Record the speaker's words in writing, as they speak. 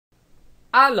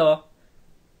Allo,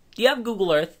 do you have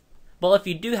Google Earth? Well, if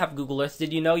you do have Google Earth,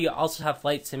 did you know you also have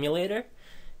Flight Simulator?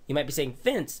 You might be saying,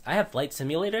 Vince, I have Flight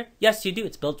Simulator? Yes, you do.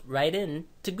 It's built right in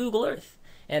to Google Earth.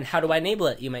 And how do I enable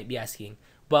it, you might be asking?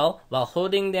 Well, while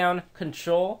holding down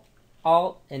Control,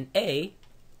 Alt, and A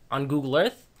on Google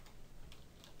Earth,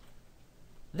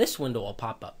 this window will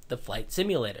pop up, the Flight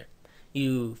Simulator.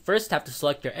 You first have to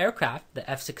select your aircraft, the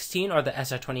F-16 or the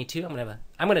SR-22.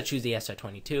 I'm gonna choose the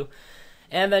SR-22.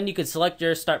 And then you can select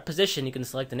your start position. You can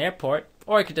select an airport,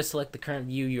 or you could just select the current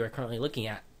view you are currently looking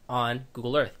at on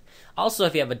Google Earth. Also,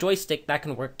 if you have a joystick, that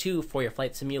can work too for your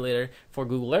Flight Simulator for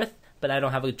Google Earth, but I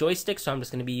don't have a joystick, so I'm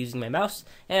just going to be using my mouse.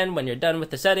 And when you're done with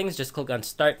the settings, just click on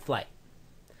Start Flight.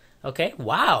 Okay,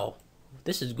 wow,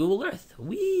 this is Google Earth.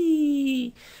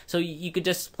 Whee! So you could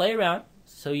just play around,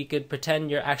 so you could pretend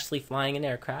you're actually flying an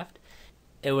aircraft.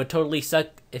 It would totally suck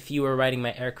if you were riding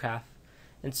my aircraft.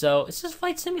 And so it's just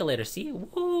Flight Simulator, see?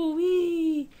 Woo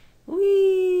wee!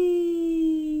 Wee!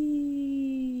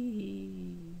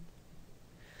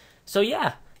 So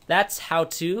yeah, that's how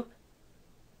to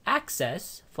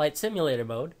access Flight Simulator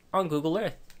mode on Google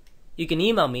Earth. You can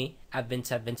email me at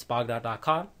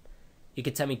vince@vincebognot.com. You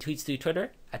can send me tweets through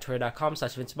Twitter at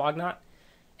twitter.com/vincebognot.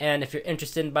 And if you're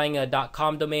interested in buying a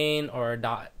 .com domain or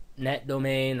a .net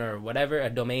domain or whatever,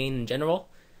 a domain in general,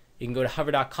 you can go to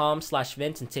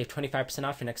hover.com/Vince and save 25%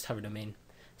 off your next hover domain.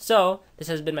 So, this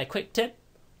has been my quick tip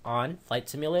on Flight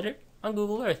Simulator on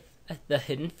Google Earth, the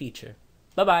hidden feature.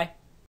 Bye-bye.